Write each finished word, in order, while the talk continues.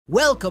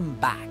Welcome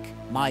back,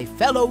 my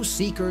fellow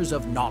seekers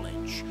of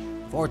knowledge.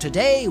 For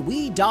today,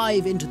 we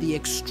dive into the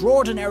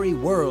extraordinary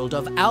world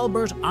of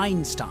Albert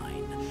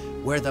Einstein,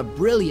 where the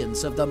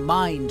brilliance of the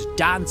mind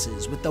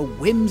dances with the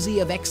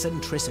whimsy of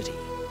eccentricity.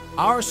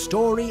 Our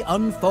story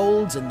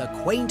unfolds in the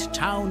quaint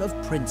town of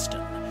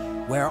Princeton,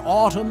 where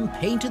autumn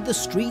painted the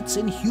streets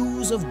in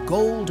hues of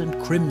gold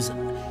and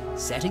crimson,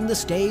 setting the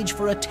stage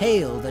for a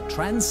tale that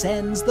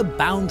transcends the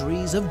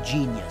boundaries of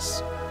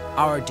genius.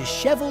 Our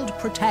disheveled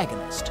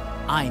protagonist,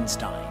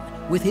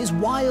 Einstein, with his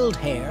wild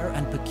hair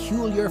and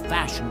peculiar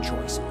fashion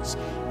choices,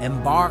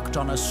 embarked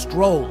on a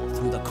stroll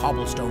through the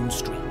cobblestone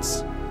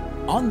streets.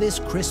 On this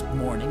crisp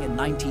morning in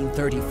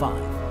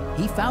 1935,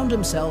 he found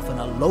himself in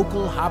a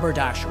local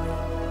haberdashery,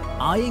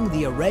 eyeing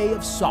the array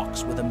of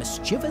socks with a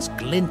mischievous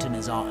glint in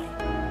his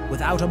eye.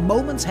 Without a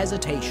moment's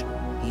hesitation,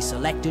 he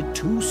selected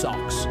 2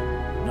 socks,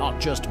 not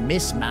just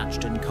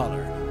mismatched in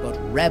color, but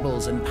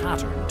rebels in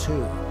pattern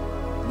too.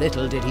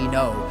 Little did he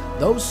know,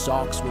 those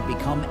socks would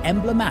become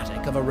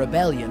emblematic of a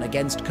rebellion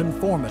against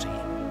conformity,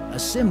 a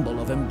symbol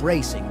of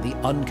embracing the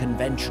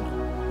unconventional.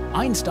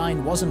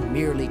 Einstein wasn't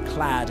merely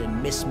clad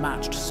in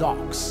mismatched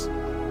socks.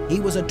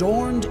 He was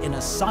adorned in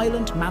a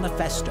silent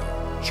manifesto,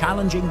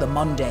 challenging the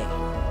mundane.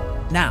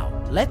 Now,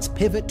 let's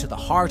pivot to the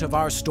heart of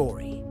our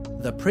story,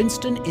 the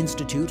Princeton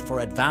Institute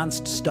for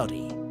Advanced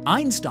Study.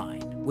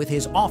 Einstein, with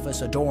his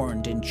office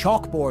adorned in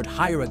chalkboard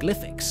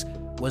hieroglyphics,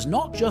 was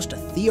not just a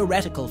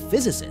theoretical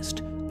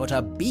physicist, but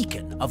a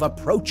beacon of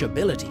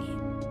approachability.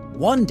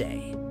 One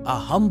day, a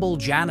humble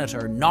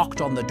janitor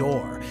knocked on the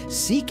door,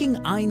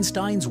 seeking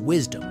Einstein's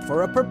wisdom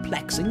for a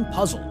perplexing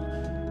puzzle.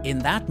 In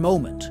that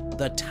moment,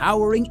 the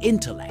towering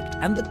intellect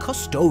and the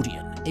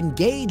custodian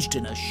engaged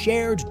in a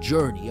shared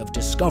journey of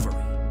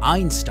discovery.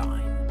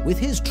 Einstein, with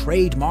his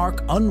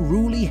trademark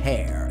unruly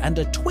hair and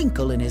a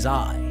twinkle in his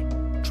eye,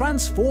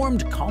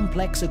 transformed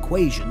complex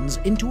equations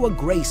into a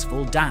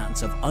graceful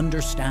dance of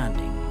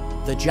understanding.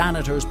 The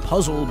janitor's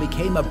puzzle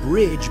became a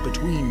bridge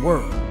between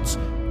worlds,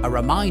 a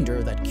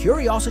reminder that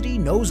curiosity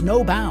knows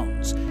no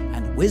bounds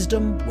and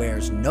wisdom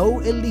wears no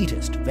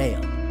elitist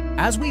veil.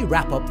 As we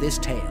wrap up this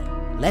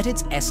tale, let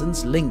its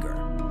essence linger,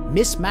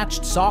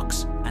 mismatched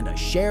socks and a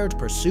shared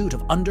pursuit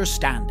of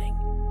understanding.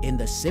 In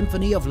the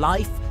symphony of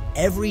life,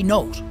 every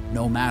note,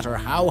 no matter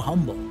how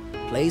humble,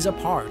 plays a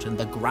part in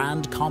the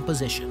grand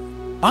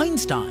composition.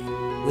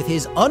 Einstein, with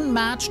his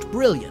unmatched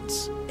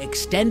brilliance,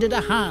 extended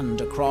a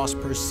hand across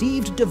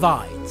perceived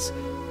divides,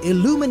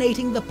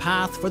 illuminating the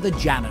path for the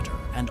janitor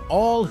and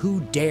all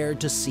who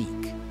dared to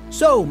seek.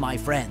 So, my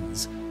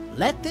friends,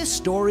 let this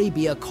story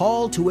be a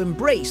call to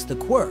embrace the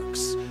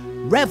quirks,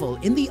 revel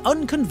in the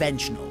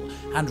unconventional,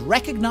 and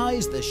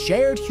recognize the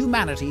shared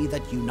humanity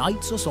that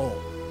unites us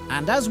all.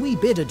 And as we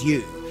bid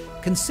adieu,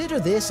 consider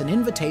this an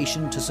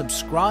invitation to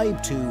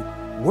subscribe to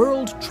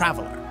World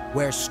Traveler,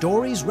 where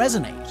stories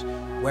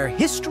resonate, where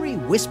history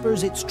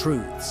whispers its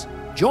truths.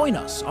 Join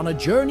us on a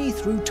journey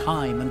through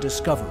time and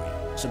discovery.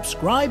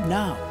 Subscribe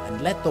now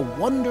and let the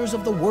wonders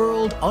of the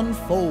world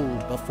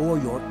unfold before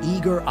your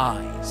eager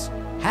eyes.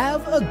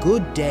 Have a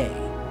good day.